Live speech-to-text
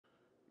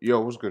Yo,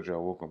 what's good,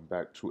 y'all? Welcome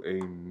back to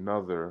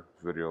another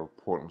video of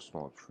Portland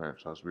Storm's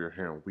franchise. We are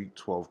here in Week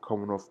 12,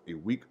 coming off a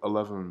Week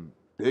 11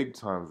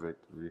 big-time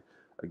victory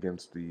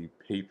against the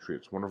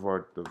Patriots, one of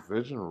our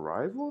division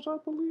rivals, I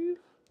believe.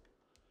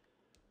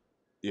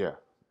 Yeah,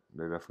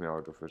 they definitely are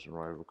a division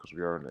rival because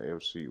we are in the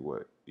AFC,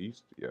 what,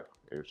 East? Yeah,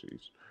 AFC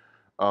East.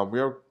 We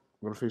are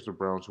going to face the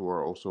Browns, who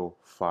are also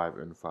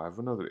 5-5,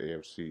 another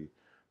AFC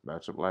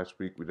matchup. Last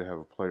week, we did have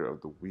a player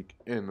of the week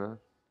in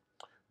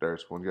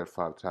There's one. You got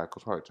 5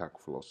 tackles, probably tackle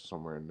for loss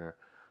somewhere in there.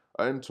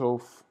 Into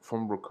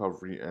from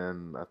recovery,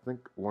 and I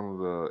think one of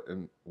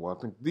I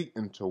think the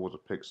into was a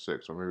pick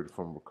six, or maybe the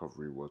from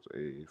recovery was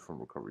a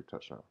from recovery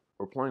touchdown.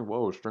 We're playing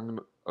well. We're stringing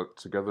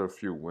together a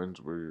few wins.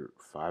 We're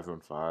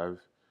 5-5.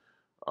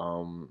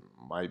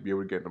 Might be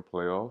able to get in the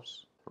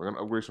playoffs. We're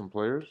gonna upgrade some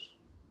players.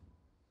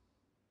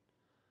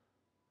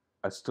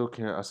 I still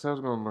can't. I said I was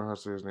gonna learn how to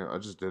say his name. I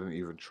just didn't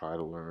even try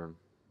to learn.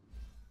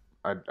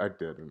 I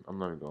didn't. I'm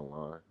not even gonna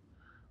lie.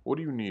 What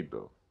do you need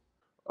though?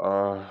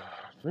 I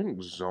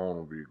think zone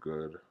would be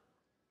good.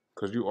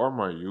 Because you are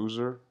my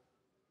user.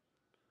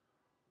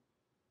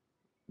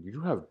 You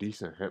do have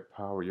decent hit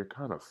power. You're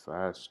kind of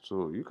fast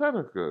too. You kind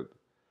of could.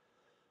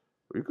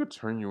 We could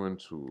turn you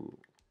into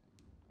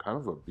kind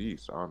of a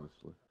beast,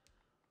 honestly.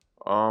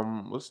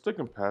 Let's stick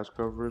in pass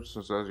coverage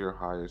since that's your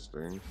highest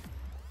thing.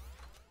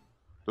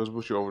 Those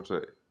push you over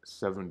to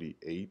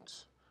 78.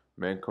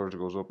 Man coverage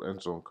goes up,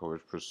 end zone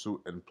coverage,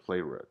 pursuit, and play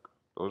rec.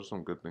 Those are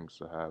some good things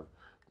to have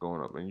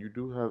going up. And you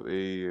do have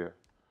a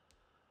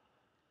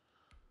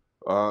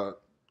uh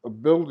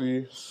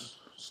ability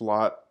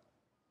slot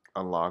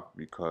unlocked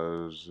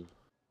because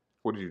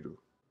what did you do?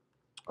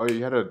 Oh, yeah,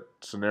 you had a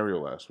scenario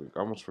last week. I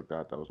almost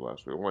forgot that was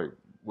last week. I'm like,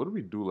 what did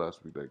we do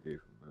last week that gave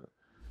him that?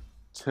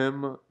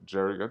 Tim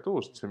Jerrigan. I thought it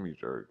was Timmy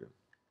Jerrigan.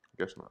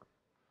 Guess not.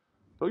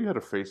 Thought you had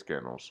a face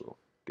scan also.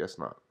 Guess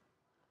not.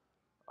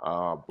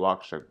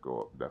 Block check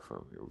go up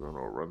definitely. We're going to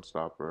a run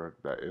stopper.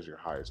 That is your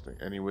highest thing.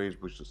 Anyways,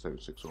 which is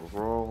 76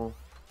 overall.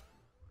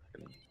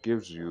 It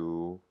gives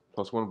you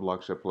 +1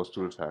 block check, +2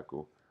 to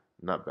tackle.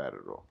 Not bad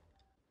at all.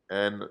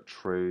 And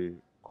Trey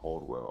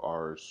Caldwell,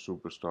 our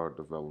superstar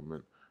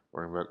development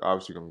running back.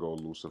 Obviously, gonna go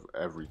elusive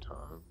every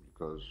time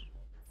because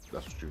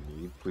that's what you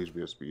need. Please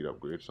be a speed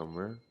upgrade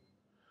somewhere.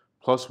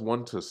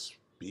 +1 to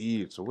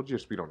speed. So what's your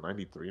speed on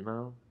 93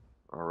 now?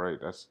 All right,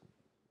 that's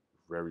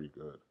very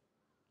good.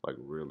 Like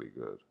really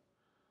good.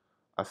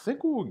 I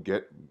think what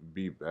would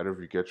be better if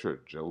you get your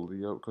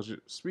agility up because your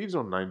speed's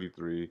on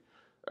 93,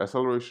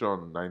 acceleration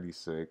on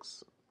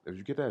 96. If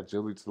you get that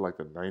agility to like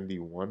the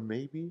 91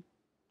 maybe,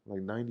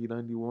 like 90,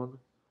 91.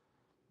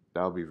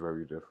 That'll be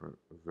very different.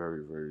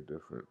 Very, very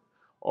different.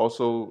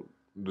 Also,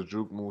 the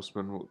juke move,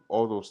 spin move,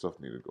 all those stuff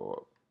need to go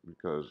up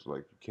because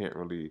like you can't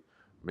really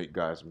make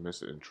guys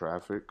miss it in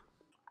traffic.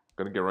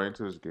 Gonna get right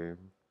into this game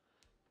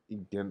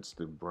against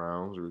the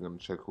Browns. We're gonna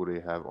check who they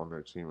have on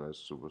their team as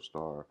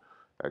superstar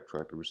at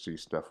track. We see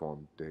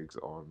Stephon Diggs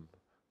on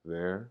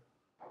there,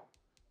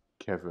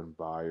 Kevin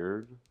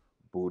Byard,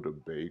 Buda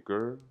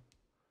Baker,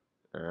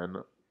 and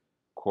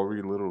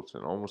Corey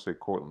Littleton. I almost say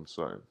Cortland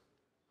Sutton.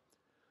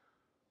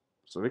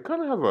 So they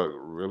kind of have a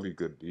really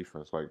good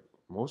defense. Like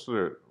most of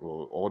their,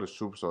 well, all the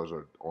superstars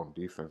are on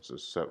defense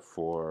except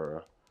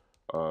for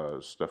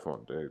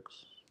Stephon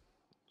Diggs.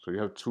 So you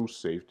have two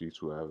safeties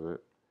who have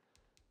it,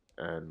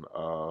 and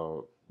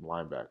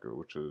linebacker,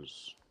 which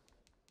is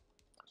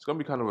it's gonna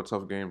be kind of a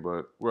tough game,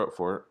 but we're up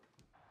for it.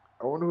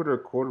 I wonder who their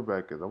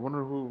quarterback is. I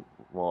wonder who.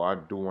 Well, I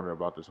do wonder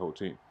about this whole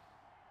team.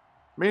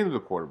 Mainly the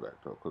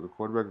quarterback though, because the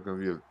quarterback is gonna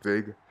be a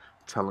big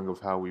telling of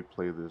how we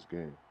play this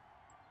game.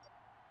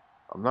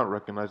 I'm not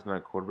recognizing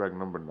that quarterback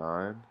number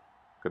 9.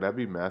 Could that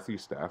be Matthew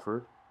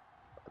Stafford?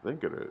 I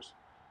think it is.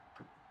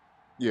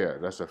 Yeah,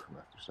 that's definitely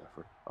Matthew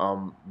Stafford.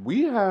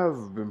 We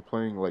have been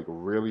playing like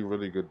really,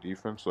 really good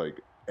defense,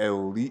 like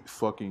elite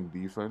fucking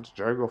defense.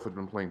 Jared Goff has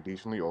been playing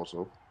decently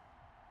also.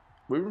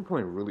 We've been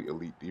playing really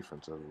elite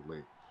defense as of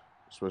late,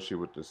 especially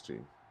with this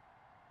team.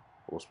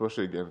 Well,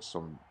 especially against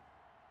some,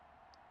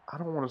 I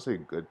don't want to say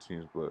good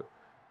teams, but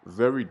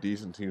very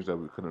decent teams that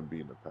we couldn't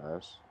beat in the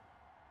past.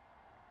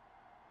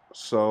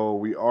 So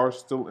we are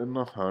still in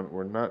the hunt.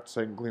 We're not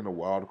technically in the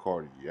wild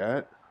card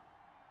yet.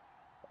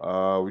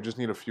 We just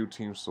need a few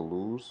teams to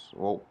lose.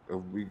 Well,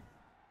 if we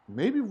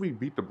maybe if we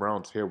beat the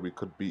Browns here, we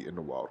could be in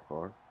the wild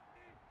card.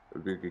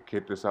 If we could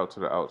kick this out to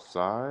the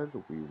outside,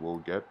 we will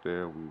get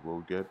there. We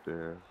will get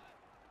there.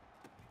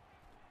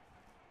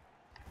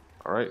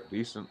 All right,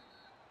 decent.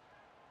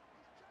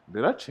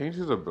 Did I change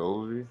his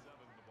ability?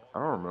 I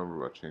don't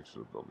remember if I changed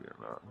his ability or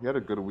not. He had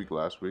a good week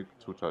last week,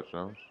 2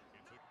 touchdowns.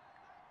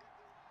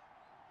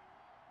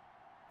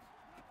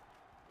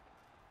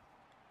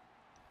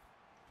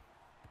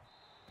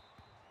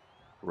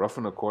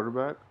 Roughing the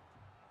quarterback.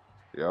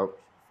 Yep.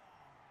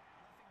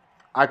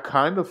 I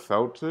kind of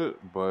felt it,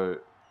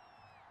 but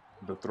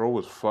the throw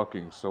was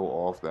fucking so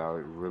off that I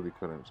really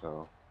couldn't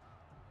tell.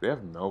 They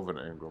have Melvin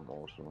Ingram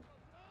also.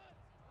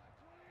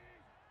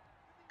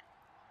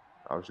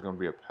 Obviously gonna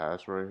be a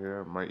pass right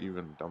here. Might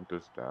even dump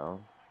this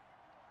down.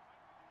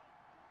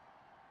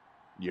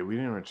 Yeah, we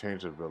didn't even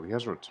change the bill. He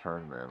has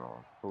return man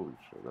on. Holy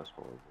shit, that's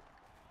horrible.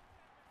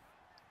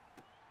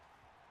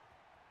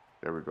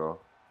 There we go.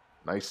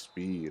 Nice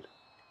speed.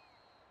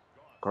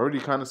 Already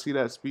kind of see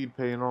that speed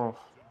paying off.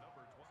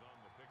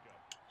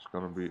 It's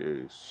gonna be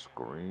a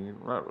screen.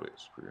 Not really a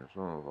screen. It's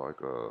sort of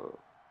like a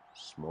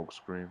smoke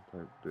screen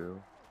type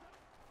deal.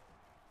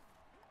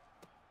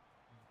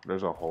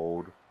 There's a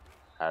hold.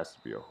 Has to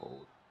be a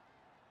hold.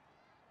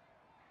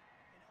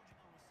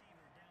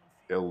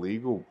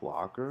 Illegal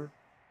blocker?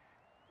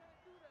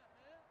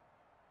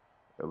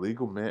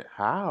 Illegal man?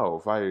 How?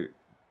 If I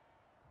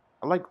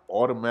like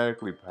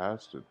automatically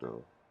passed it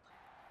though.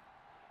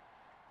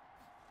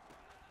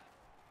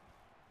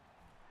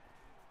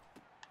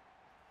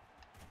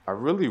 I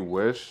really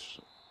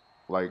wish,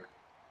 like,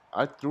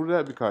 I threw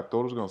that because I thought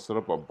it was gonna set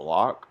up a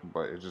block,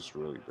 but it just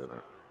really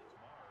didn't.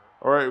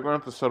 All right, we're gonna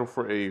have to settle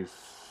for a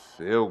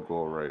field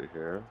goal right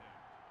here.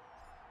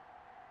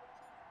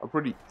 A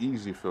pretty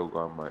easy field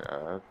goal, I might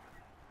add.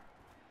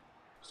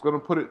 It's gonna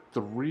put it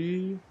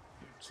 3-0.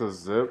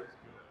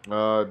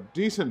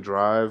 Decent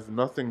drive,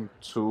 nothing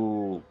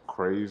too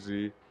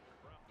crazy.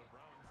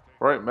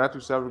 All right, Matthew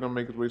Stafford gonna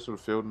make his way to the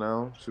field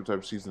now. See what type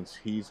of seasons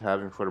he's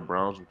having for the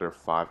Browns with their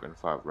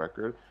 5-5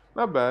 record.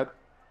 Not bad.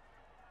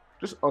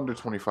 Just under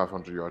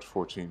 2,500 yards,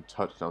 14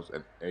 touchdowns,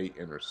 and 8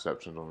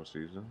 interceptions on the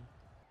season.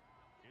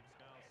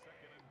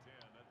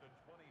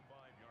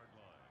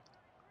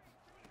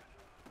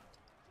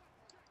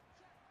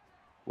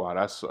 Wow,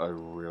 that's a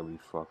really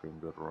fucking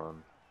good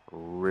run.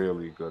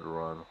 Really good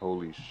run.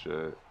 Holy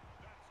shit.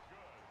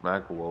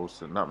 Mac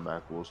Wilson, not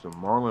Mac Wilson,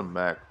 Marlon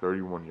Mack,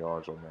 31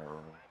 yards on that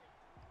run.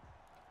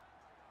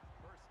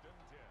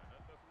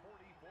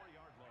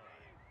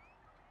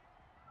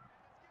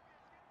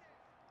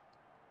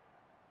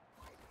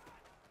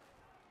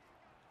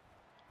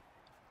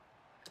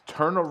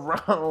 Turn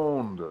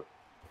around.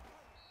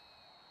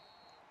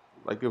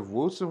 Like, if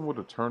Wilson would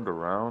have turned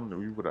around,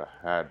 we would have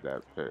had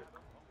that pick.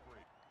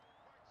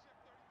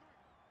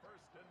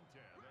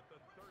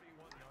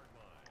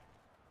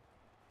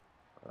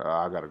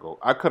 I gotta go.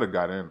 I could have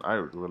got in. I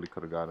really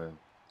could have got in.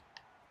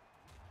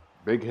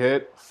 Big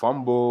hit.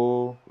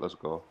 Fumble. Let's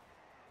go.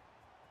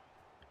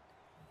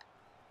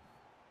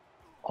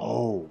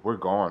 Oh, we're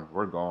gone.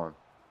 We're gone.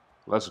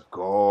 Let's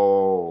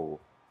go.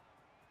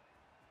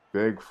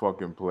 Big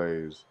fucking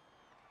plays.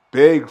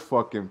 Big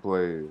fucking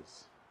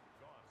plays.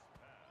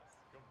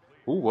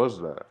 Who was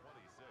that?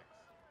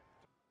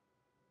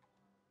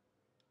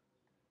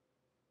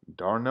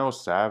 Darnell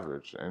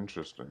Savage.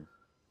 Interesting.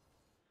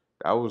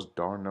 That was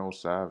Darnell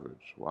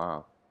Savage.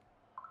 Wow.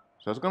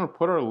 So that's going to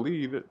put our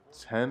lead at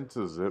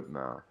 10-0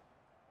 now.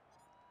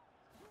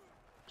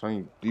 I'm telling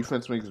you,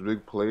 defense makes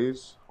big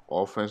plays.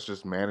 Offense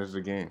just manages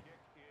the game.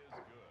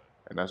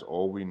 And that's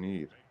all we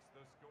need.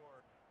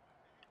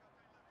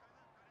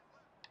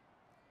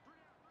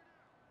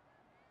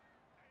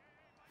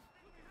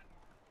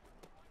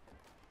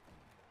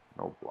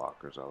 No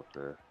blockers out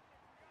there.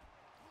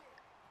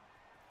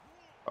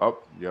 Oh,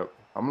 yep.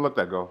 I'm going to let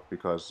that go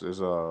because there's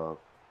a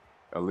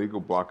illegal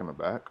block in the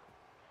back.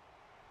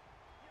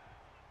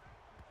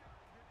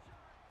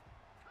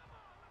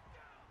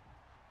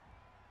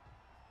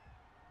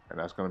 And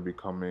that's going to be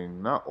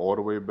coming not all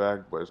the way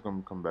back, but it's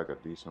going to come back a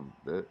decent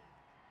bit.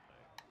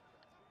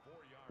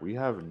 We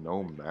have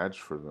no match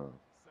for them.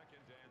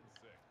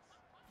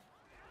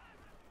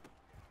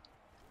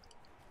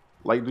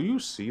 Like, do you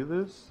see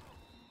this?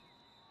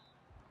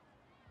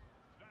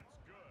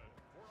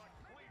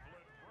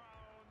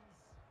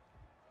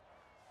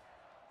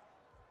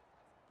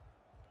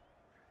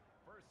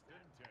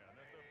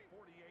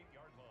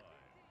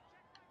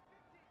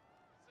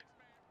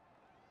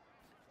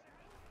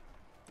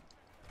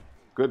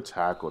 Good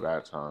tackle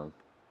that time.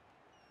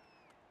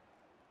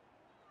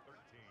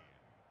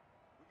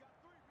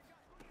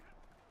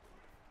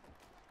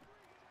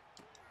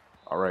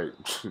 All right,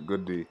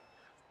 good D.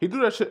 He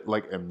threw that shit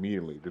like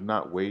immediately. Did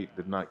not wait.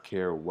 Did not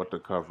care what the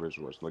coverage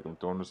was. Like, I'm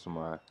throwing this to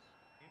my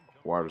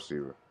wide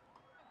receiver.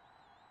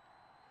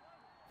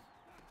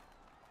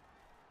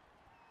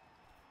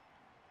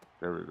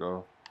 There we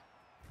go.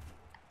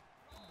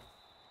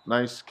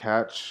 Nice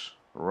catch.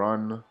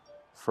 Run.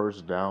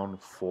 First down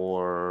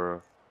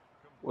for...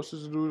 What's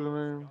this dude's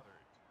name?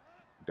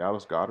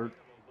 Dallas Goedert.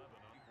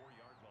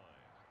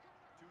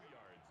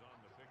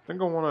 I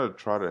think I want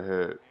to try to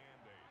hit...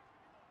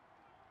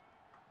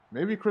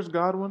 Maybe Chris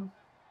Godwin?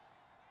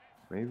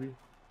 Maybe.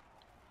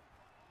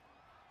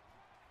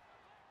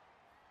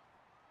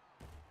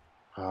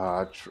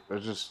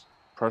 Just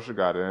pressure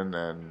got in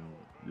and,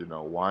 you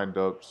know,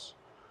 wind-ups.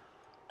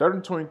 3rd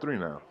and 23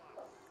 now.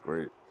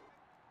 Great.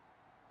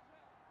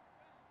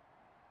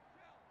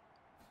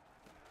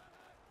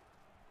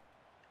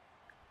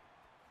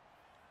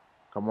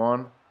 Come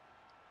on.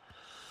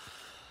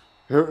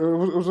 It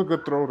was a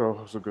good throw, though.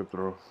 It was a good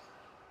throw.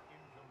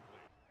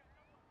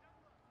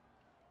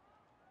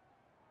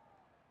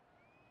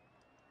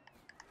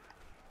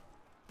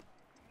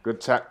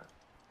 Good tack.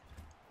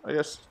 Oh,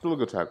 yes, still a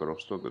good tackle, though.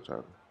 Still a good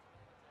tackle.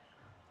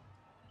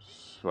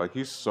 Like,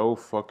 he's so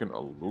fucking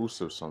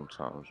elusive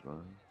sometimes,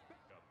 man.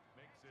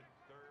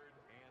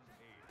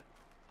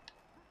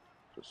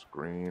 The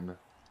screen.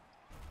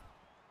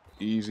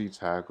 Easy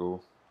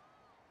tackle.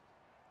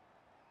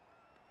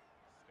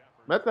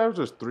 That was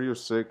just 3 or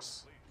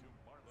 6,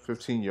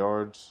 15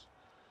 yards.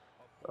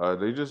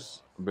 They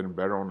just been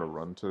better on the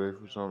run today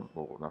for some.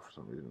 Well, not for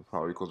some reason.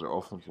 Probably because their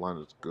offensive line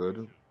is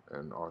good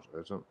and ours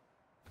isn't.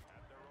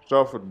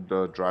 Start off with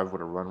the drive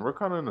with a run. We're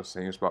kind of in the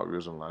same spot we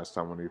was in last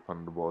time when he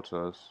punted the ball to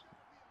us.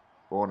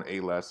 We're on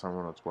 8 last time.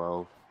 We're on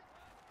 12.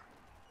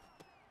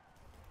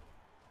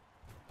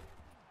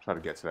 Try to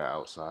get to that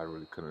outside.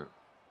 Really couldn't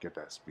get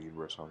that speed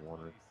rush I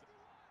wanted.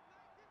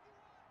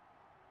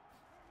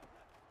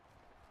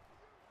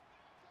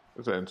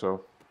 It's an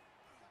intel.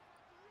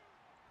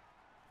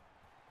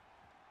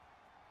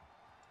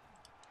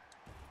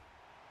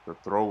 The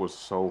throw was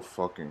so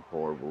fucking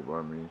horrible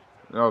by me.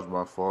 That was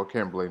my fault. I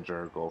can't blame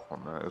Jared Goff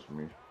on that. It's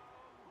me.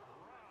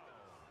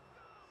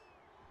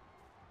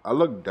 I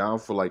looked down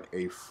for like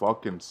a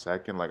fucking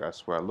second. Like, I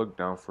swear, I looked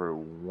down for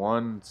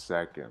 1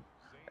 second.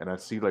 And I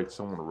see like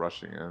someone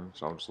rushing in.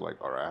 So I'm just like,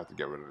 alright, I have to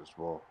get rid of this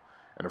ball.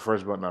 And the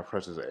first button I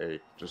press is A.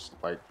 Just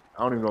like,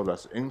 I don't even know if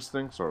that's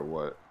instincts or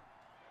what.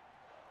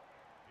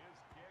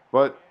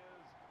 But,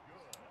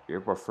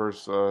 gave our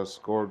first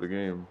score of the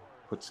game.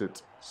 Puts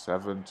it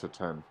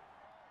 7-10.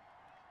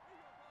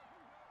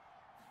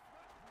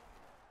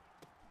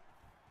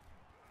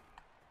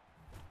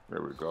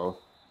 There we go.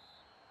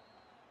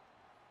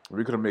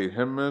 We could have made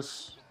him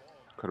miss.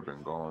 Could have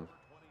been gone.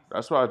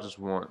 That's why I just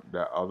want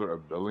that other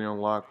ability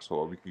unlocked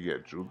so we could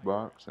get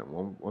jukebox. And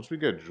once we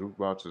get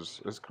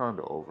jukebox, it's kind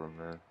of over,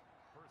 man.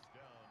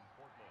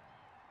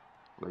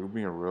 Like, we're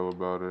being real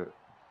about it.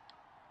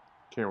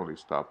 Can't really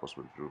stop us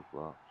with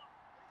jukebox.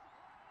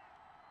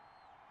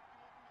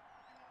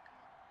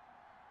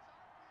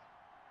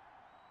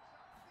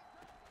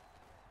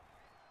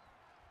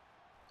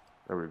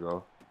 There we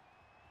go.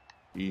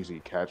 Easy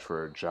catch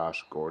for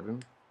Josh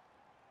Gordon.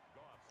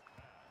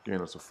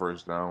 Getting us a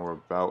first down. We're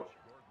about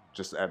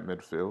just at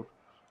midfield.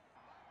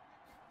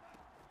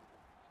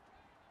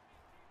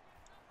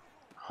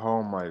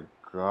 Oh my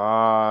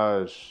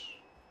gosh.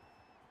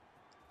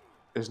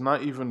 It's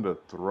not even the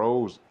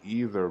throws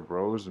either,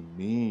 bro. It's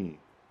me.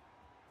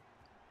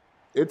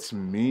 It's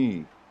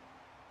me.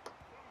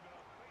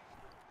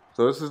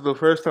 So this is the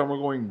first time we're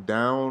going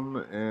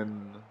down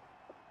in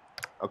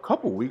a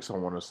couple weeks, I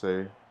want to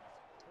say.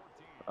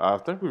 I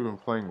think we've been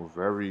playing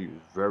very,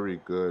 very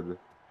good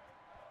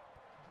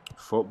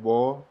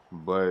football,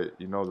 but,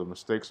 you know, the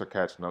mistakes are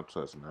catching up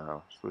to us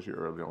now, especially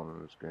early on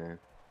in this game.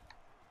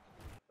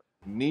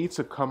 Need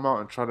to come out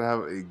and try to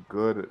have a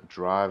good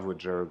drive with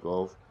Jared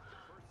Goff.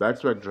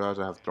 Back-to-back drives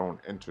that have thrown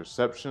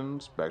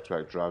interceptions.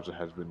 Back-to-back drives that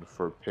has been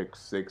for pick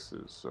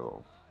sixes.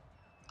 So,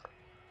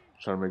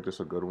 trying to make this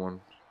a good one.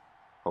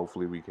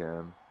 Hopefully we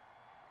can.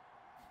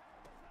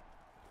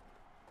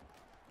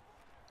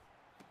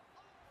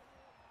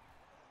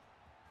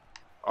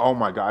 Oh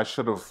my god, I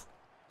should have.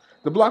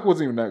 The block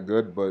wasn't even that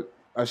good, but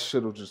I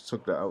should have just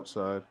took the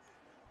outside.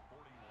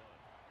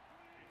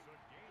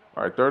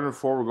 All right, 3rd and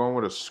 4, we're going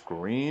with a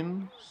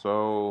screen.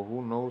 So,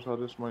 who knows how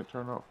this might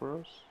turn out for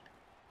us?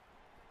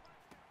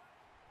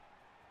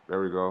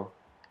 There we go.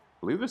 I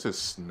believe this is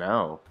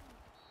Snell.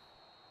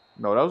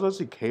 No, that was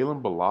actually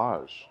Kalen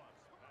Balaj.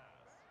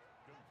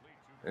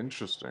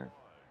 Interesting.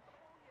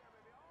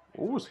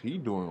 What was he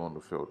doing on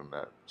the field in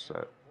that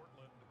set?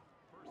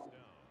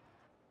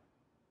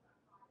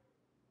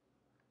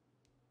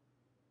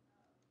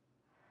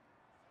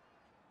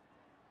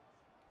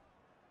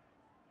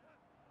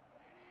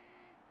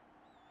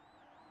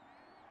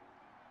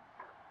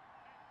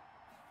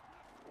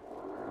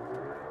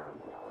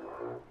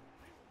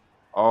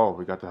 Oh,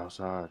 we got the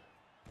outside.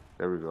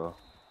 There we go.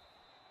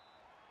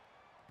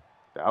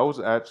 That was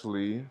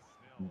actually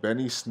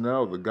Benny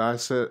Snell. The guy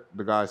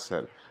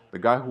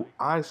who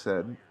I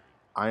said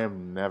I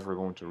am never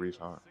going to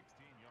resign.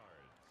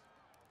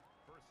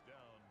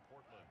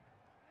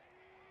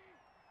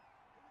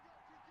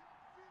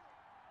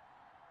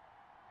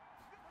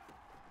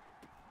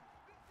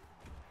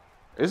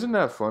 Isn't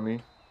that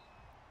funny?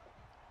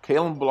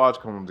 Kalen Balaj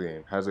comes in the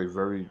game, has a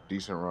very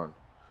decent run.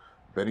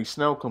 Benny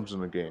Snell comes in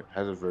the game,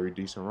 has a very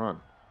decent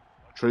run.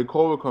 Trey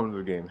Colbert comes in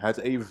the game, has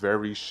a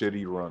very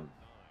shitty run.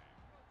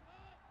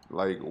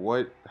 Like,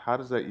 what? How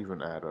does that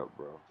even add up,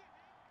 bro?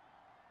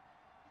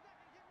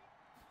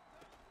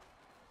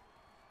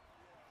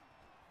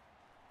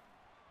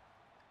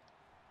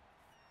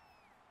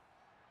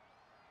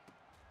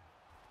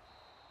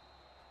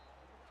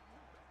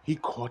 He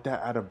caught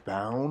that out of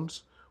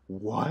bounds?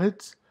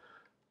 What?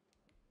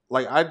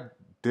 Like, I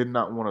did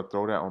not want to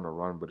throw that on the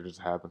run, but it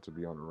just happened to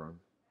be on the run.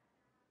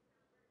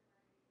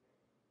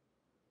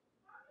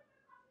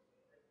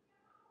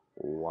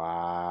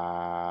 Wow.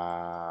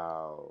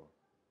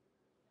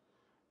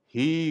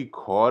 He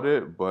caught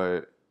it,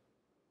 but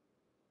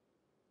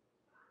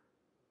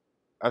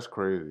that's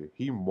crazy.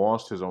 He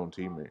mossed his own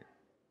teammate.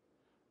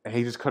 And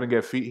he just couldn't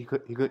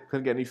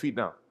couldn't get any feet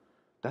down.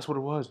 That's what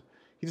it was.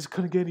 He just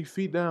couldn't get any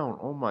feet down.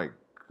 Oh my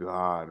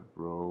god,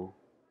 bro.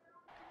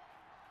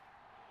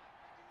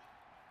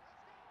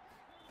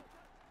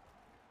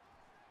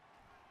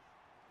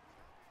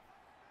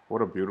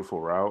 What a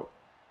beautiful route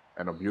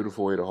and a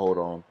beautiful way to hold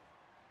on.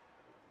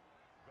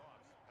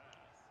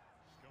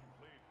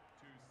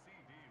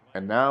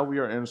 And now we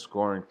are in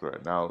scoring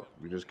threat. Now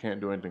we just can't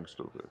do anything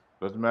stupid.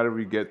 Doesn't matter if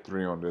we get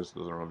 3 on this.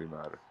 Doesn't really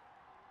matter.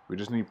 We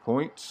just need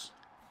points.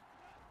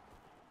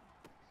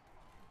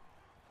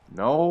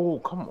 No,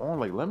 come on.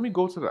 Like, let me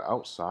go to the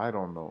outside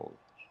on those.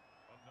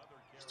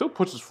 Still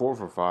puts us 4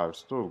 for 5.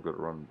 Still a good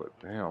run, but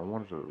damn, I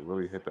wanted to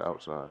really hit the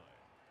outside.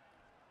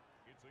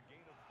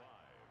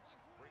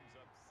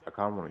 I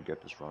kind of want to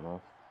get this run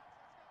off.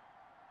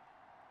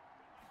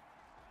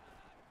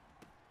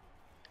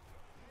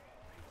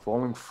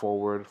 Falling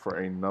forward for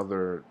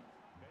another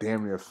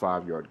damn near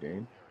 5-yard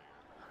gain.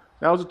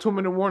 That was a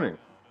 2-minute warning.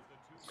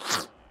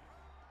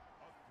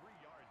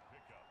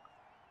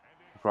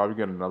 Probably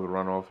get another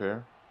run off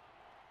here.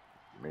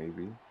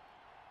 Maybe.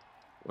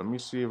 Let me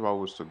see if I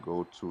was to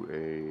go to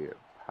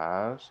a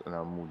pass and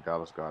I move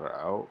Dallas Goedert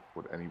out.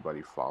 Would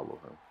anybody follow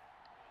him?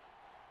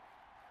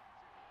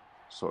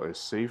 So a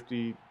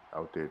safety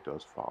out there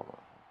does follow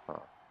him. Huh.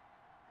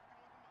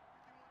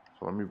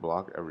 So let me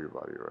block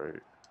everybody,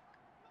 right?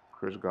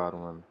 Chris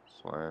Godwin,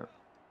 slant.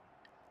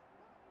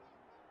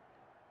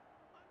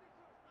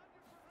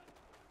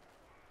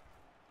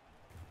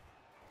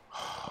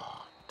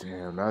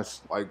 Damn,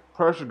 that's like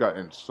pressure got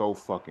in so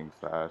fucking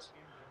fast.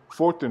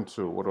 4th and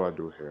 2. What do I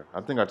do here?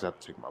 I think I just have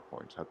to take my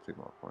points.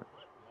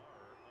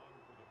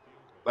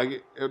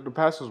 Like, if the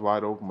pass is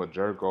wide open, but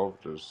Jared Goff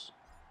just,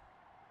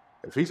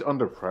 if he's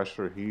under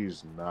pressure,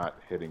 he's not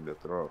hitting the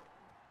throw.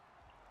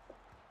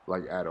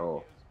 Like, at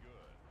all.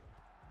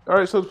 All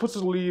right, so it puts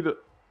the lead,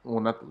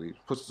 well, not the lead,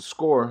 puts the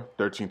score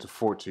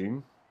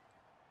 13-14.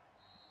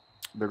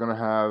 They're going to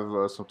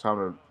have some time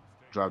to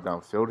drive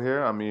downfield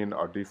here. I mean,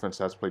 our defense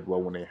has played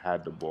well when they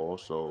had the ball,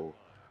 so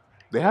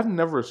they have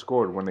never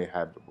scored when they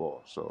had the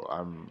ball. So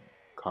I'm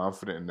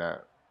confident in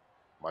that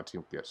my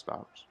team will get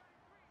stops.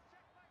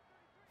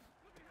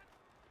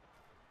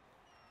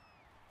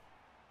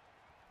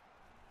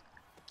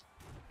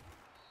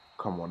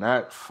 Come on,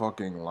 that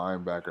fucking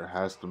linebacker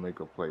has to make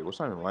a play. What's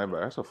not even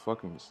linebacker? That's a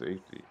fucking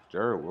safety.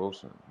 Jared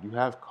Wilson, you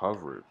have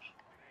coverage.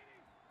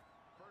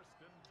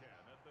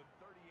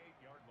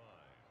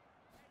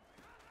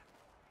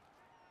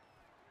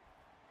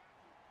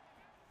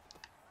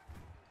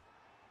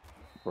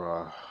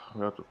 Bruh,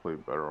 we have to play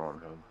better on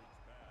him.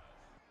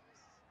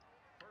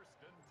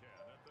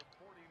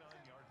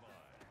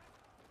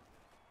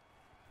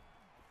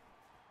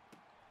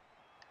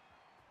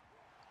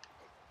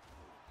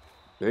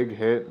 Big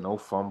hit, no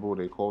fumble.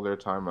 They call their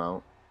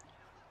timeout,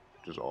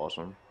 which is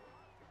awesome.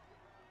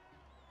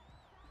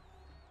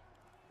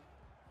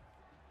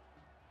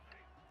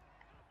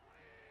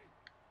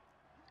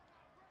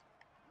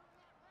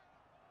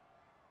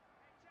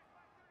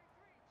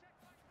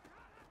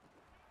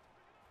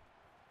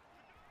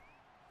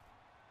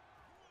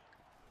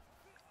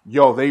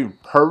 Yo, they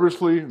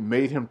purposely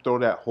made him throw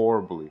that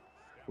horribly.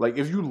 Like,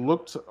 if you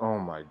looked, oh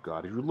my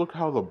god, if you look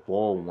how the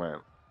ball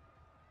went.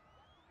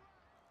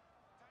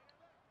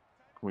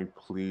 Can we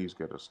please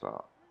get a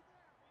stop?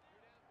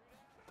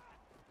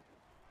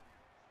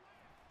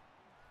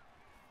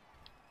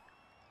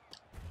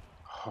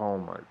 Oh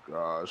my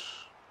gosh.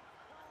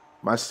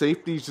 My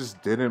safeties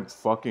just didn't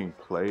fucking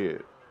play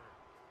it.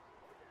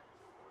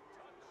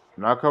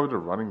 Not covered the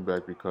running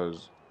back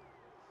because,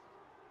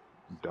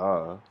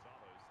 duh.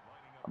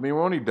 I mean,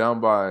 we're only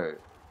down by,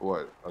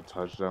 what, a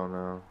touchdown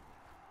now?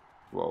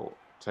 Well,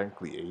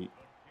 technically 8.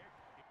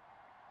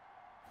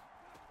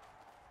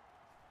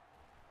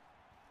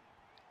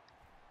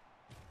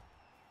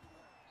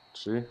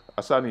 See?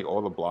 I said I need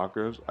all the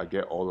blockers. I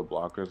get all the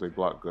blockers. They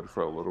block good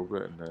for a little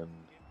bit, and then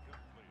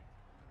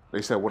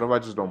they said, what if I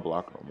just don't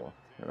block no more?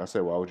 And I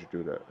said, why would you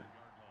do that?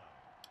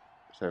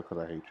 I said, because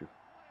I hate you.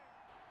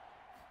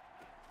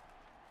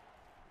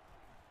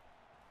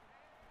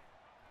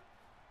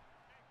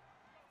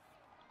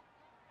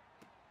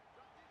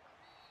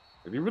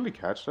 Did he really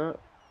catch that?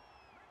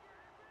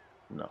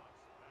 No.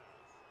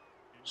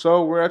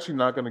 So we're actually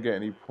not going to get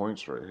any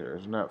points right here.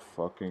 Isn't that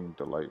fucking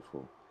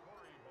delightful?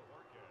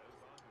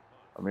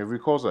 I mean, if he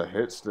calls a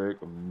hit stick,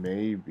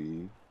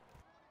 maybe.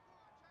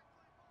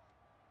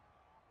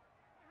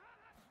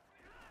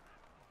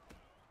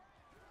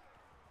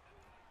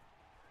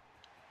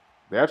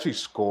 They actually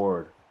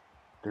scored.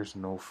 There's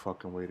no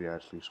fucking way they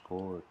actually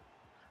scored.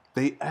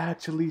 They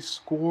actually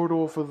scored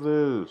off of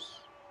this.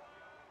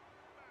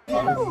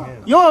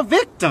 You're a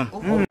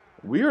victim.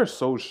 We are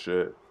so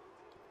shit.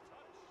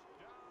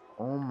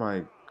 Oh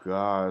my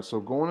god. So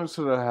going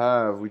into the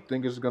half, we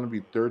think it's going to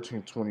be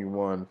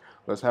 13-21.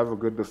 Let's have a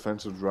good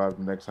defensive drive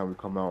the next time we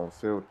come out on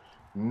field.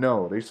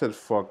 No, they said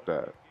fuck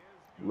that.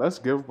 Let's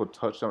give up a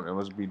touchdown and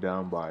let's be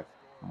down by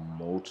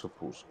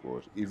multiple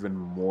scores. Even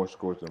more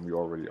scores than we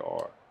already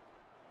are.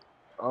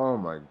 Oh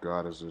my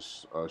god, is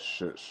this a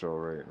shit show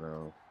right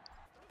now?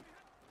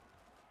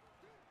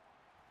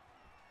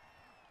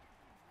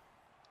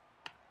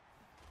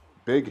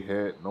 Big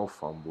hit, no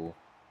fumble.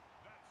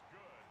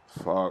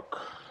 Fuck.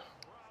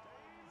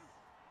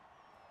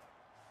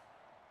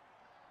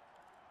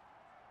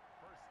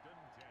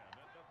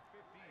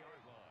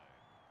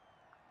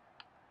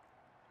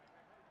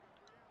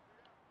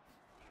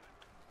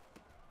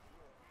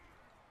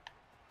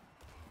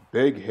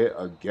 Big hit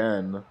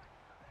again,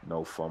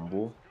 no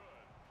fumble.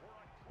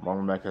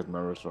 Marlon Mack has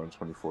numbers on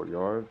 24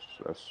 yards.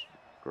 That's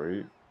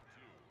great.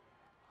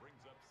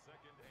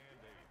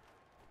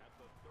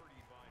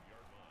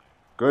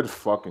 Good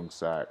fucking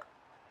sack.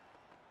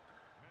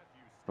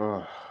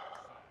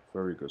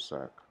 Very good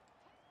sack.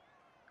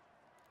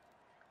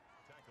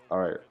 All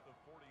right.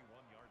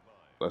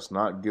 Let's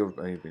not give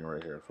anything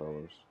right here,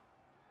 fellas.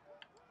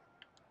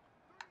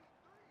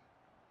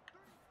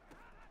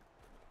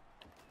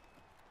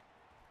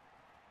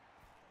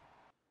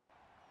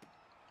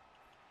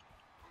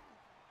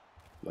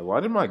 Like,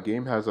 why did my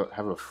game have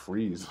a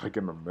freeze like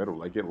in the middle?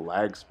 Like it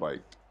lag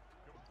spiked.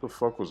 What the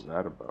fuck was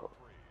that about?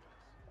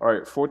 All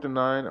right, 4th and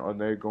 9. Are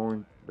they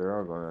going? They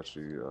are going to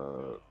actually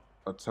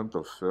attempt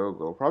a field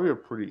goal. Probably a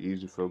pretty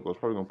easy field goal. It's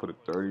probably going to put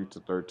it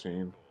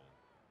 30-13.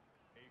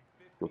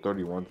 Go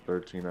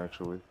 31-13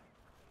 actually.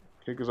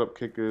 Kick is up.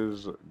 Kick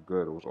is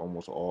good. It was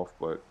almost off,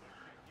 but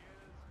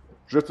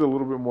drifted a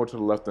little bit more to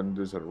the left than it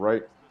is to the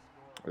right.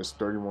 It's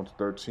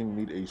 31-13.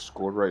 Need a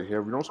score right here.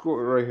 If we don't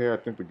score right here, I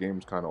think the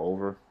game's kind of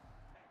over.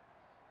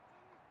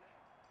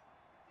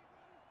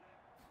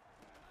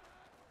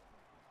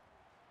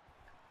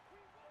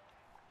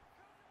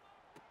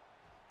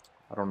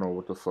 I don't know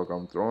what the fuck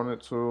I'm throwing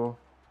it to.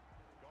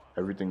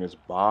 Everything is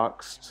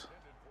boxed.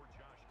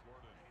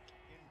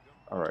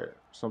 All right,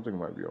 something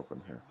might be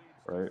open here,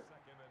 right?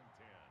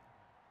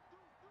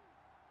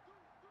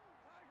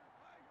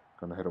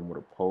 Gonna hit him with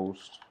a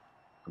post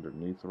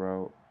underneath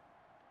route.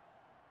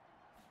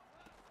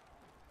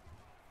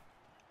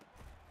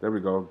 There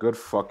we go. Good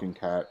fucking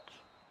catch.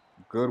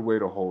 Good way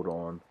to hold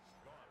on.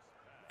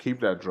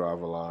 Keep that drive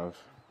alive.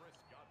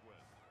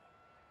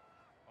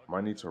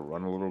 Might need to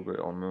run a little bit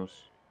on this.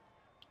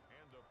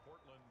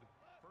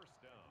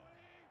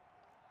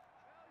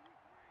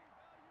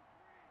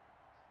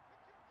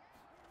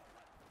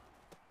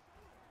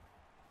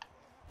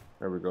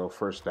 There we go.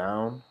 First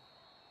down.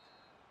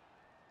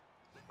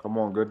 Come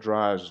on, good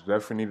drives.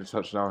 Definitely need a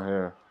touchdown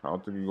here. I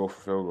don't think you go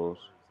for field goals.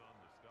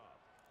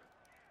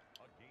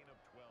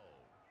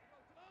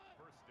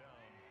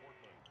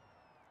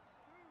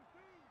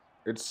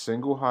 It's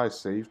single high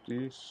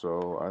safety,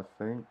 so I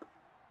think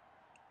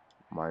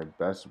my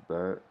best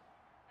bet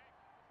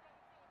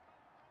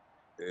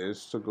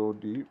is to go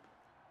deep.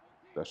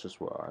 That's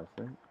just what I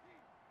think.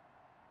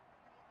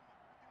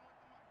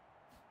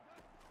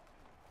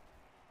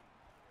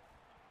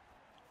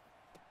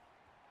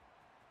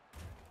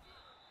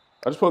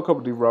 I just put a couple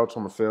deep routes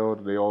on the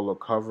field. They all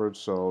look covered,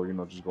 so, you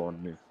know, just go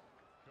underneath.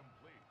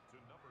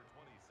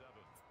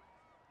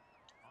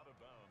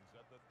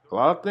 A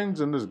lot of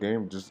things in this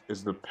game just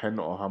is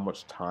dependent on how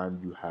much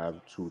time you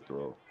have to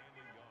throw.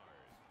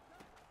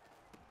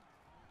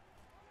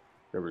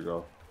 There we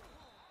go.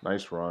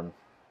 Nice run.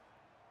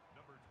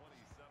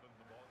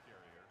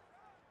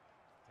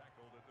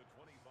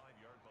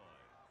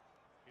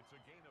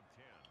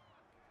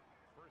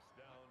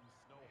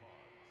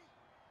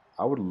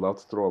 I would love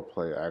to throw a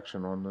play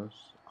action on this.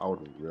 I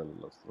would really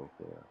love to throw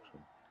a play action.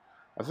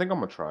 I think I'm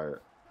going to try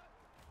it.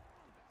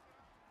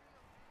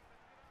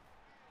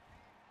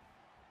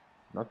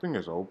 Nothing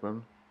is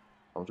open.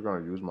 I'm just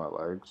going to use my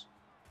legs.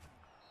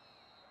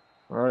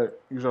 All right,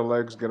 use our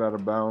legs, get out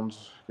of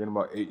bounds. Getting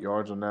about 8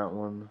 yards on that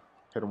one.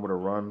 Hit him with a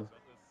run.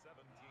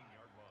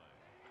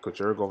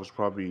 Kucherov is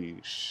probably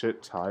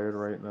shit tired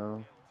right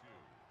now.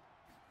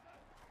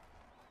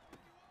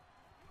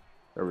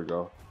 There we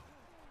go.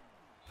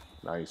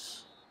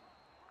 Nice.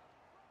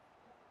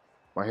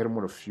 Might hit him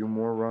with a few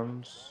more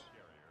runs.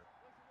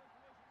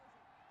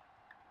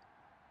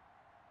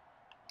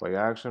 Play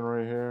action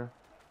right here.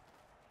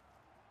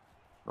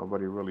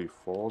 Nobody really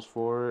falls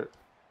for it.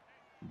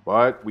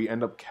 But we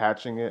end up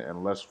catching it,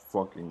 and let's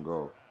fucking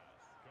go.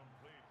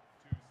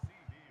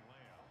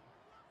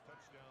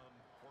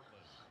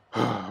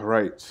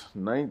 Right.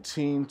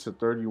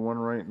 19-31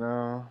 right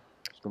now.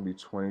 It's going to be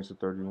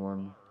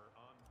 20-31.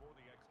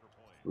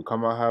 We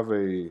come out have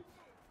a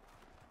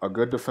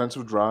good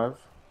defensive drive.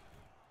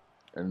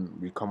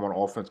 And we come on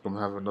offense, going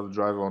to have another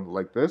drive on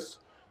like this.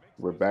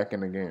 We're back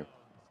in the game.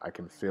 I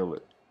can feel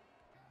it.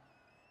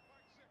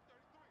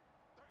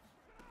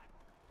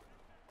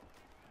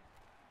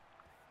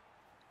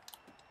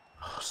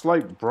 It's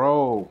like,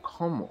 bro,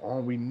 come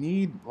on. We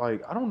need,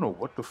 like, I don't know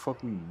what the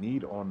fuck we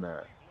need on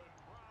that.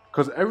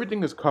 Because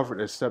everything is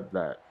covered except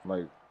that.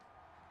 Like,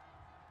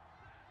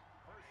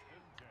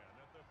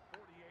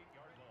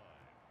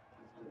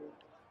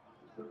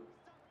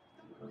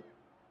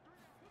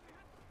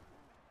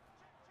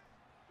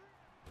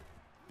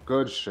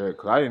 good shit.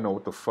 Because I didn't know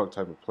what the fuck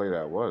type of play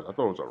that was. I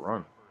thought it was a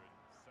run.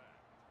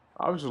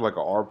 Obviously, like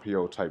an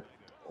RPO type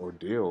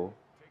ordeal.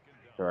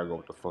 Here I go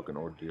with the fucking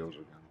ordeals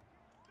again.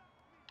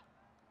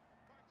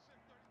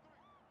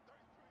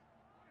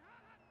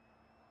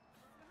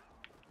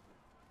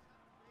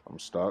 I'm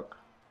stuck.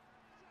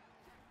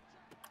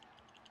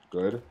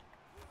 Good.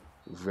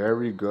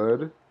 Very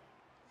good.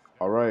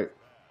 All right.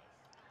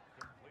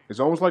 It's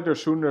almost like they're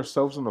shooting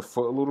themselves in the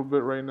foot a little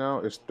bit right now.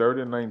 It's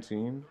 3rd and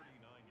 19.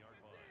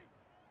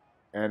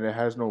 And it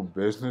has no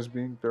business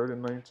being 3rd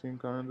and 19,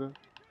 kind of.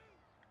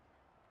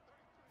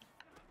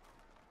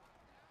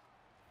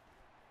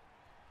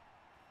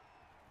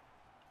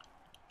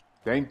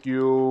 Thank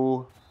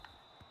you.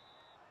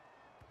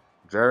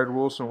 Jared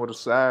Wilson with a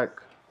sack.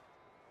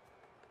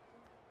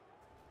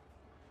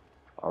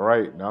 All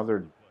right, now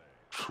they're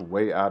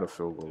way out of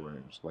field goal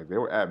range. Like, they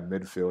were at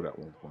midfield at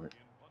one point.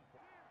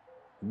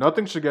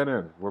 Nothing should get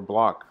in. We're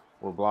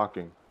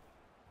blocking.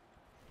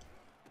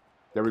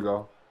 There we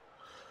go.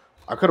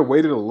 I could have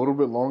waited a little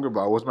bit longer,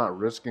 but I was not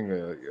risking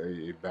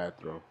a bad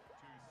throw.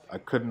 I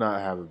could not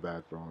have a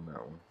bad throw on that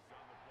one.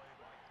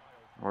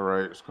 All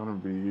right, it's going to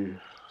be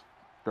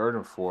 3rd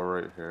and 4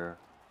 right here.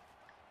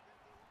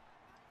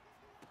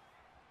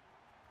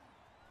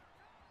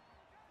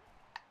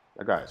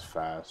 That guy is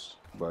fast,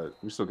 but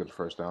we still get the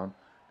first down.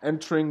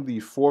 Entering the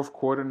 4th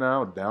quarter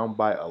now, down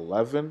by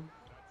 11.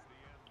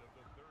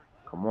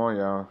 Come on,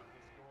 y'all.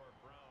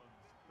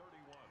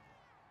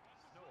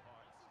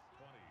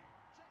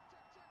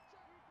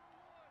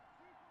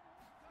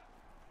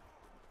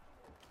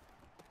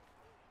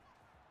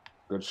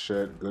 Good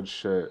shit, good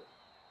shit.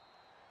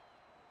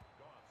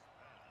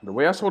 The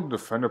way I saw the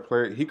defender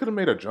play it, he could have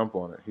made a jump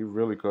on it. He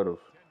really could have.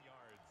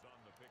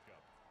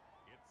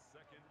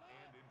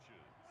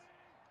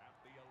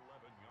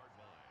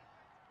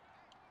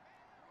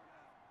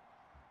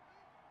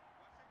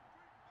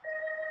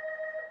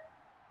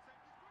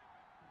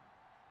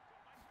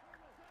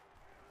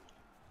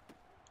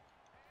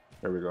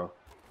 There we go.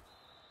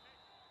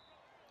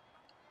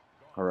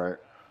 All right.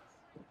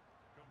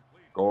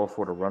 Go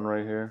for the run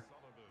right here.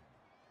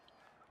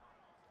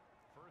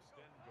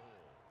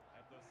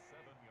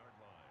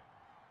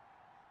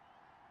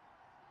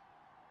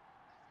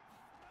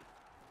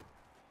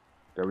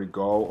 There we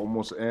go.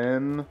 Almost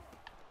in.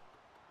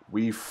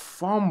 We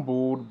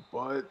fumbled,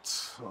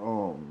 but...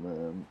 Oh,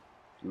 man.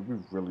 Did we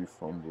really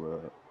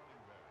fumble that?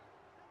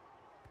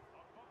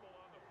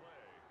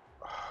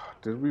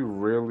 Did we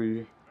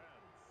really?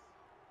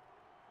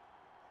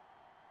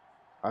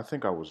 I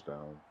think I was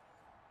down.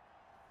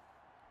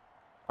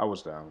 I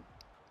was down.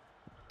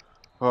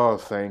 Oh,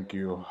 thank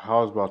you. I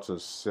was about to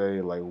say,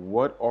 like,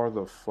 what are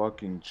the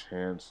fucking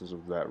chances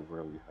of that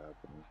really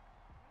happening?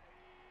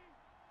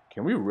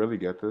 Can we really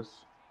get this?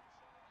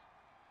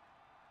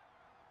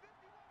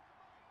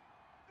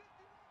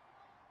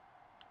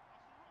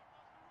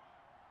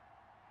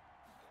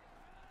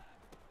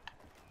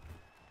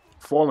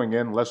 Falling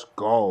in. Let's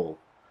go.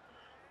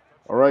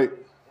 All right.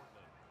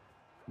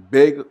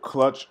 Big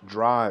clutch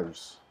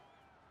drives.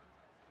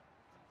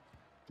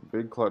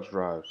 Big clutch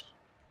drives.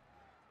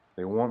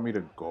 They want me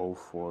to go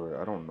for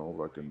it. I don't know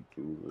if I can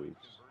do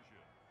this.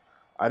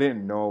 I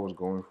didn't know I was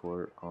going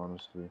for it,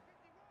 honestly.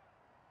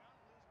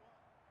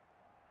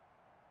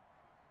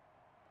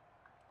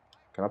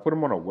 Can I put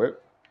him on a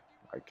whip?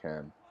 I can.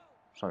 I'm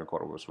trying to call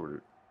it a whistle with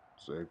it.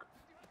 Zig.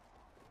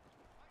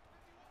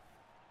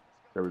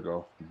 There we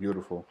go.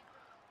 Beautiful.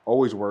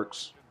 Always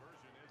works.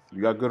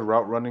 You got good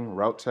route running,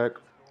 route tech.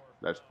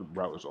 That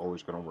route is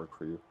always going to work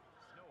for you.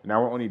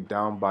 Now we're only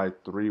down by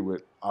 3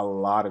 with a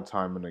lot of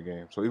time in the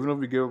game. So even if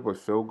we give up a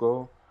field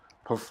goal,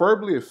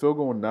 preferably a field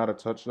goal and not a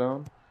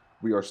touchdown,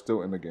 we are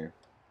still in the game.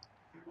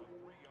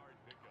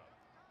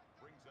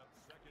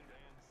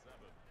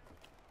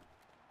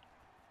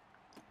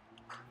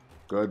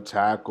 Good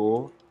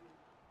tackle.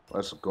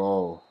 Let's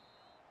go.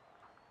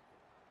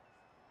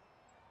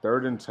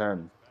 3rd and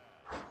 10.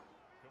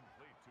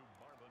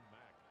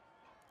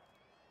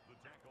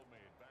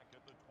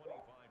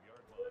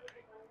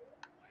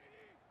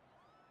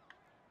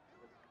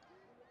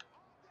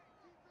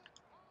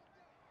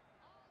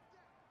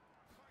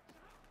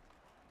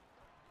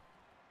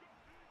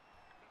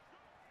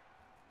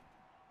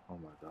 Oh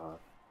my God.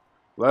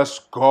 Let's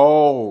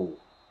go.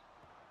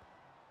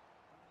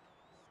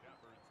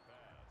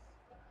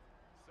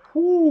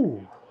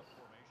 Whew.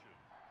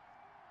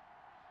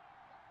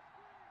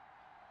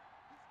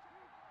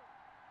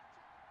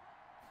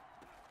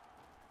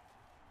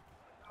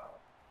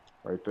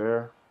 Right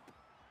there.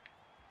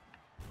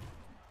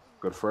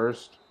 Good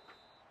first.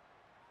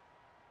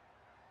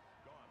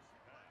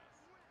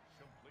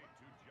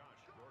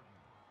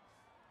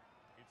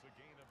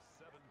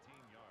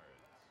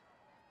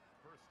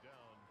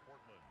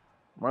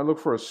 Might look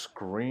for a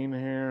screen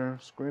here.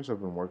 Screens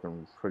have been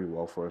working pretty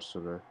well for us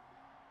today.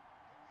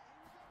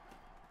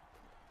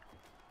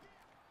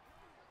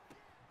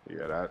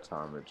 Yeah, that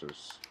time it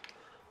just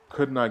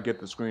could not get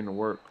the screen to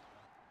work.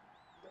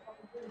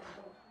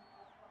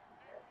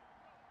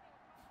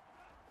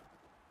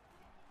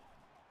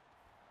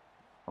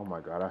 Oh my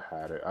God, I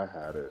had it. I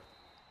had it.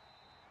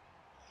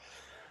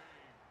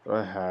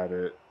 I had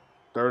it.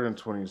 3rd and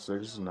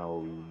 26 is not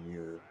what we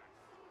needed.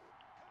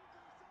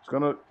 It's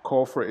going to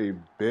call for a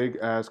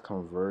big-ass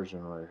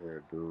conversion right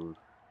here, dude.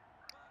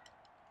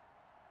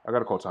 I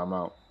gotta call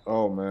timeout.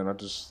 Oh man,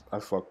 I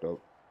fucked up.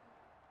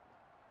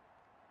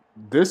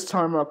 This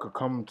timeout could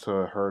come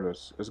to hurt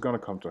us. It's gonna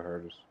come to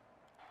hurt us.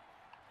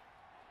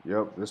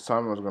 Yep, this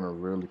timeout's gonna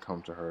really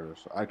come to hurt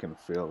us. I can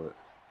feel it.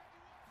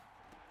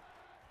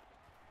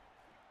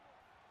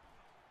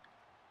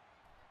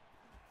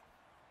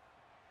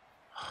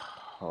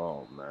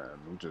 Oh man,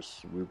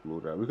 we blew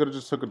that. We could have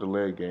just took a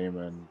delayed game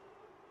and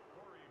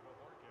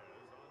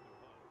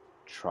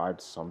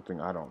tried something.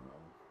 I don't know.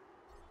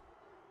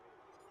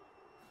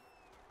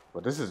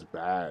 But this is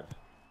bad.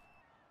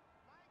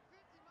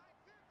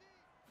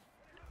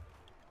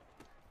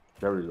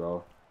 There we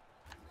go.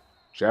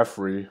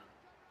 Jeffrey.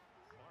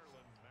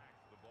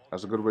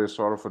 That's a good way to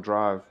start off a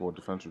drive or a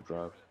defensive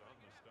drive.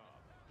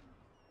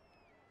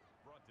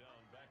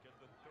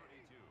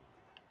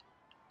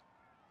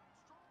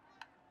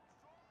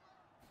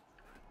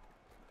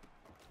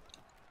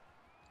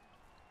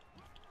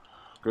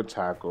 Good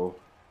tackle.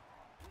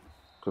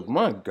 Because,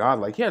 my God,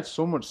 like, he had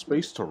so much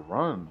space to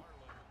run.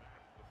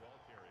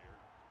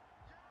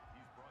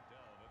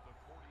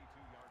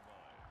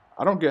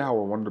 I don't get how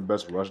we're one of the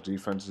best rush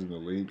defenses in the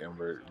league and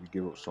we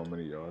give up so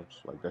many yards.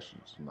 Like, that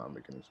should just not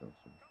make any sense.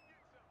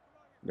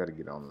 Got to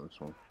get on this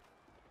one.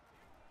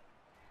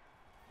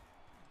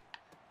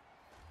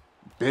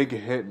 Big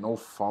hit, no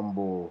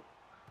fumble.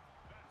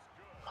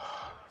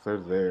 They're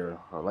there.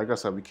 Like I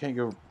said, we can't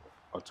give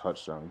a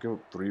touchdown. Give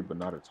up 3, but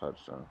not a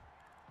touchdown.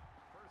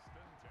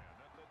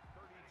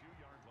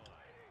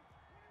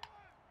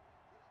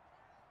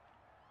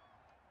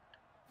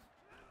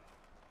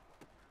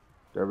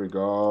 There we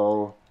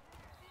go.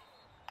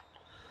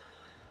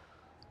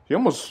 He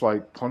almost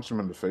like punched him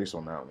in the face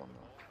on that one.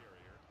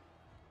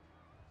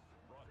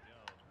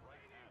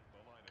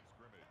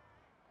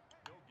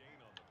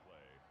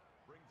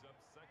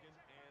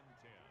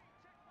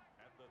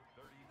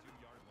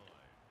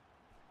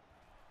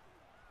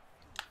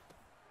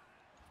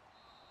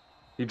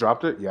 He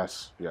dropped it?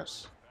 Yes,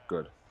 yes.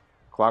 Good.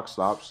 Clock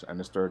stops and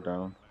it's 3rd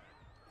down.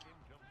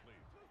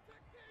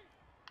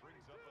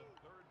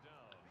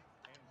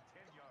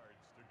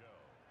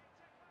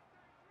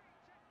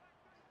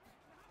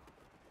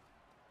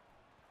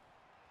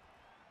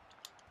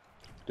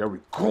 There we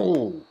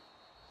go.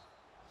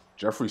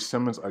 Jeffrey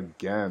Simmons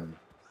again.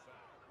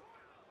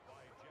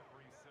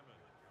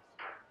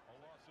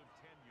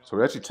 So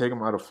we actually take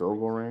him out of field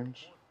goal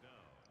range,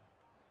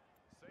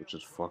 which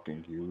is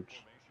fucking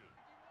huge.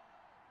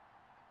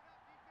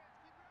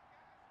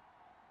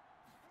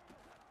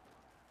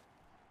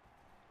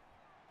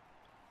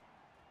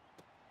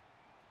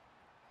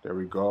 There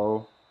we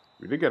go.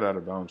 We did get out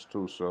of bounds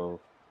too,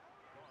 so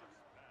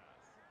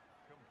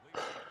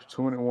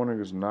 2-minute warning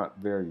is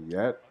not there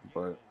yet,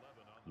 but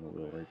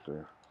we're right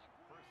there.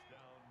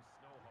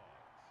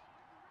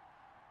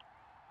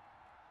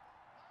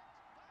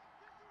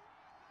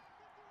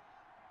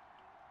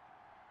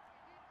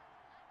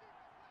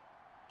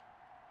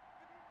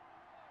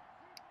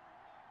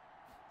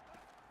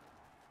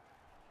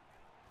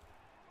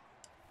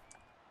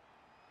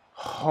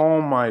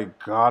 Oh my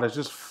God, it's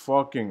just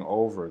fucking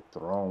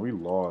overthrown. We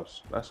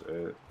lost. That's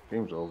it.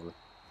 Game's over.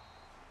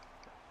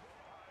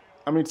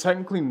 I mean,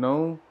 technically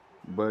no,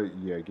 but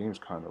yeah, game's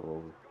kind of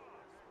over.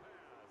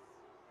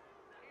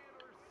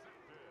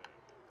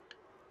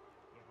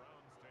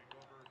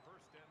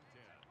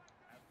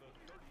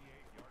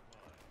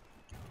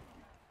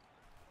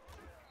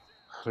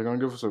 They're going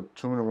to give us a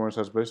 2-minute warning,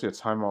 so that's basically a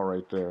timeout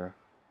right there.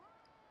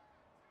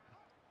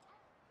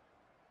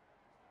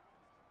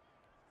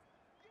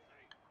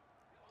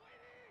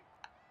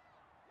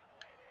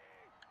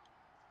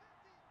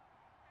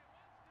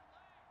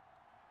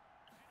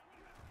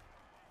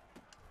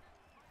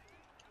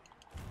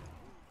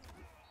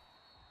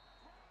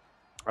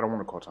 I don't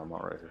want to call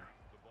timeout right here.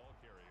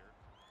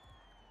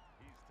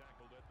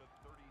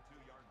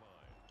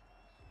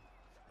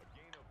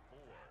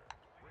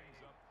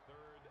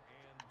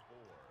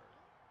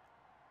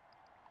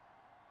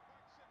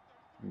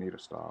 Need to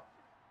stop.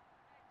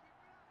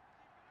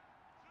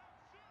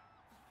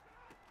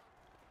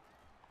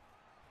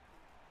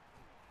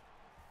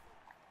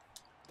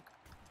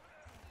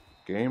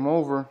 Game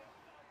over.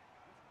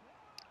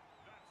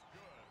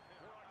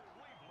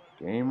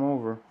 Game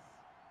over.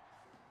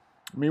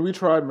 I mean, we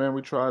tried, man.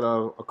 We tried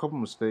a couple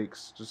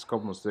mistakes. Just a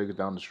couple mistakes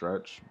down the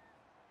stretch.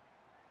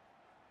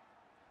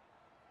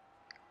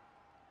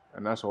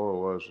 And that's all it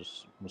was,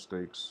 just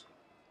mistakes.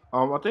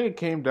 I think it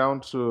came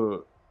down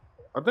to,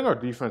 I think our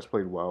defense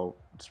played well,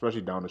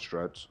 especially down the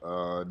stretch.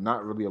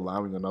 Not really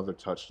allowing another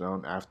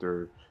touchdown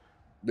after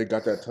they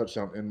got that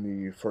touchdown in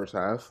the first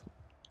half.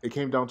 It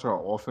came down to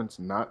our offense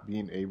not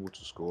being able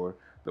to score,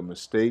 the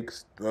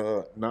mistakes,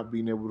 the not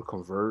being able to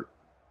convert.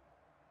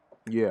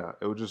 Yeah,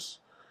 it was just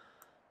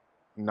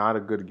not a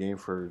good game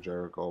for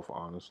Jared Goff,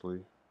 honestly.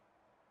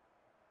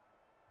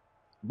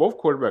 Both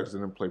quarterbacks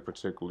didn't play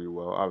particularly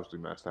well. Obviously,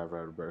 Matt Stafford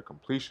had a better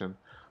completion,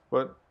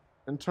 but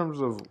in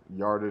terms of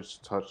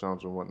yardage,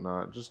 touchdowns, and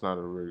whatnot, just not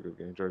a really good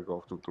game. Jared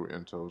Goff threw 3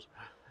 intos.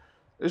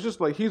 It's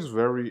just like he's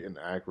very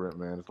inaccurate,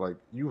 man. It's like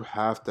you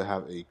have to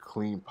have a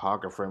clean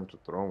pocket for him to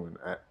throw in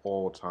at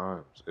all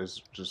times.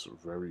 It's just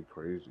very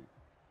crazy.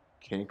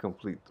 Can't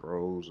complete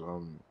throws.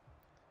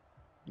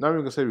 Not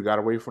even gonna say we got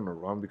away from the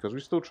run because we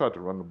still tried to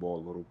run the ball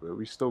a little bit.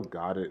 We still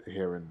got it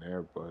here and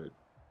there, but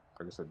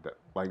like I said, that,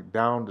 like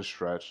down the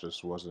stretch,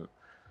 just wasn't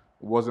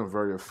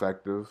very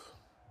effective.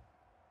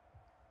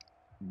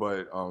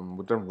 But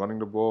with them running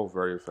the ball,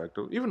 very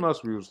effective. Even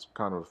us, we was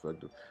kind of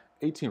effective.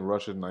 18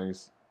 rushes,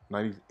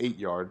 98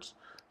 yards.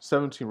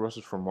 17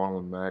 rushes from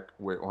Marlon Mack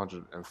with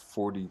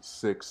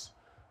 146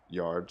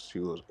 yards. He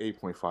was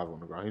 8.5 on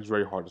the ground. He's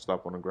very hard to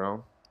stop on the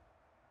ground.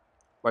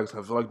 Like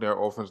I feel like their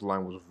offensive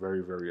line was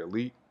very, very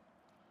elite.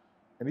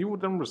 And even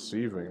with them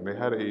receiving, they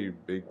had a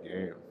big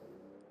game.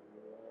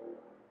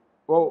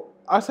 Well,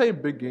 I say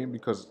big game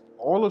because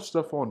all of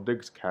Stephon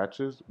Diggs'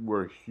 catches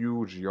were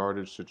huge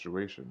yardage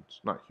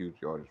situations. Not huge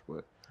yardage,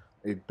 but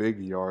a big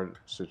yard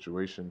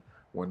situation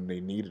when they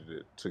needed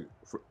it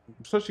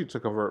especially to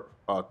convert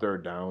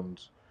third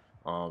downs,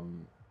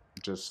 um,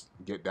 just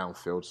get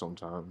downfield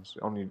sometimes.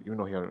 Only even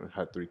though he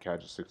had 3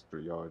 catches,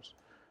 63 yards,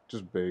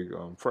 just big.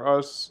 For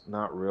us,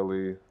 not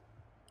really.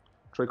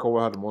 Trey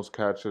Cole had the most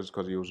catches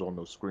because he was on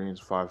those screens,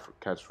 5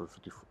 catches for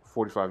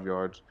 45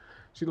 yards.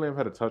 CeeDee Lamb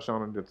had a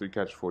touchdown and did 3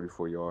 catches,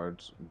 44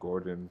 yards.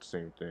 Gordon,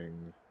 same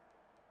thing.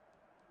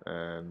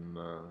 And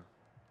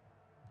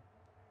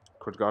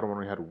Chris Godwin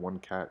only had 1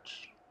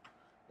 catch,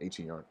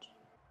 18 yards.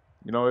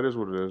 You know, it is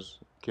what it is.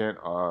 Can't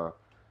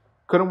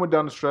couldn't win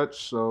down the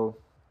stretch, so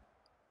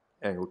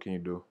hey, what can you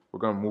do? We're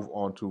gonna move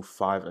on to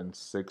 5 and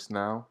 6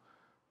 now.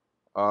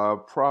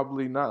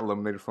 Probably not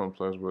eliminated from the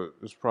playoffs, but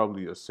it's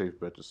probably a safe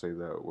bet to say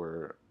that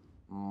we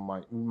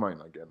might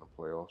not get in the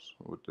playoffs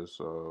with this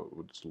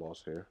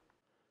loss here.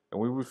 And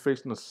we will be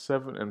facing the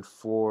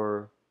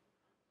 7-4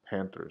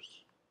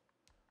 Panthers.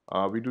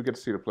 We do get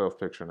to see the playoff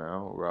picture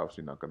now. We're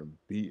obviously not going to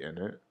be in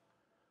it,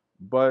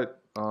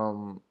 but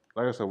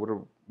like I said,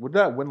 with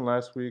that win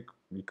last week,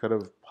 we could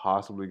have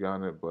possibly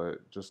gotten it,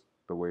 but just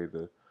the way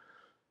the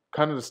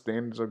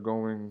standings are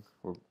going,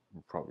 we're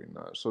probably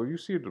not. So you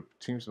see the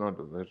teams in our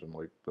division,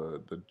 like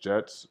the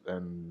Jets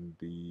and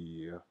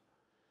the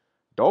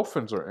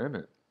Dolphins, are in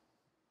it.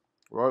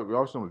 Well, we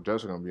also know the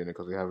Jets are going to be in it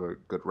because they have a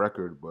good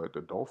record, but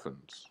the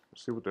Dolphins,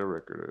 let's see what their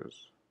record is.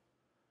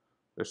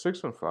 They're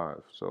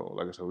 6-5. So,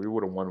 like I said, we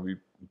would have won. We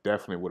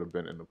definitely would have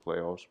been in the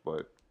playoffs.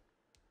 But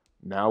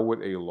now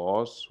with a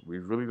loss, we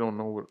really don't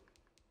know what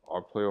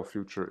our playoff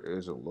future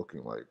is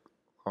looking like.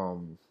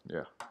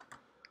 Yeah.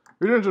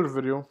 If you enjoyed the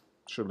video,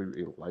 should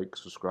leave a like,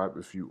 subscribe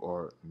if you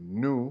are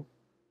new,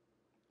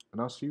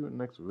 and I'll see you in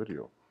the next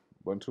video.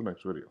 But until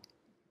next video,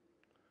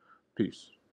 peace.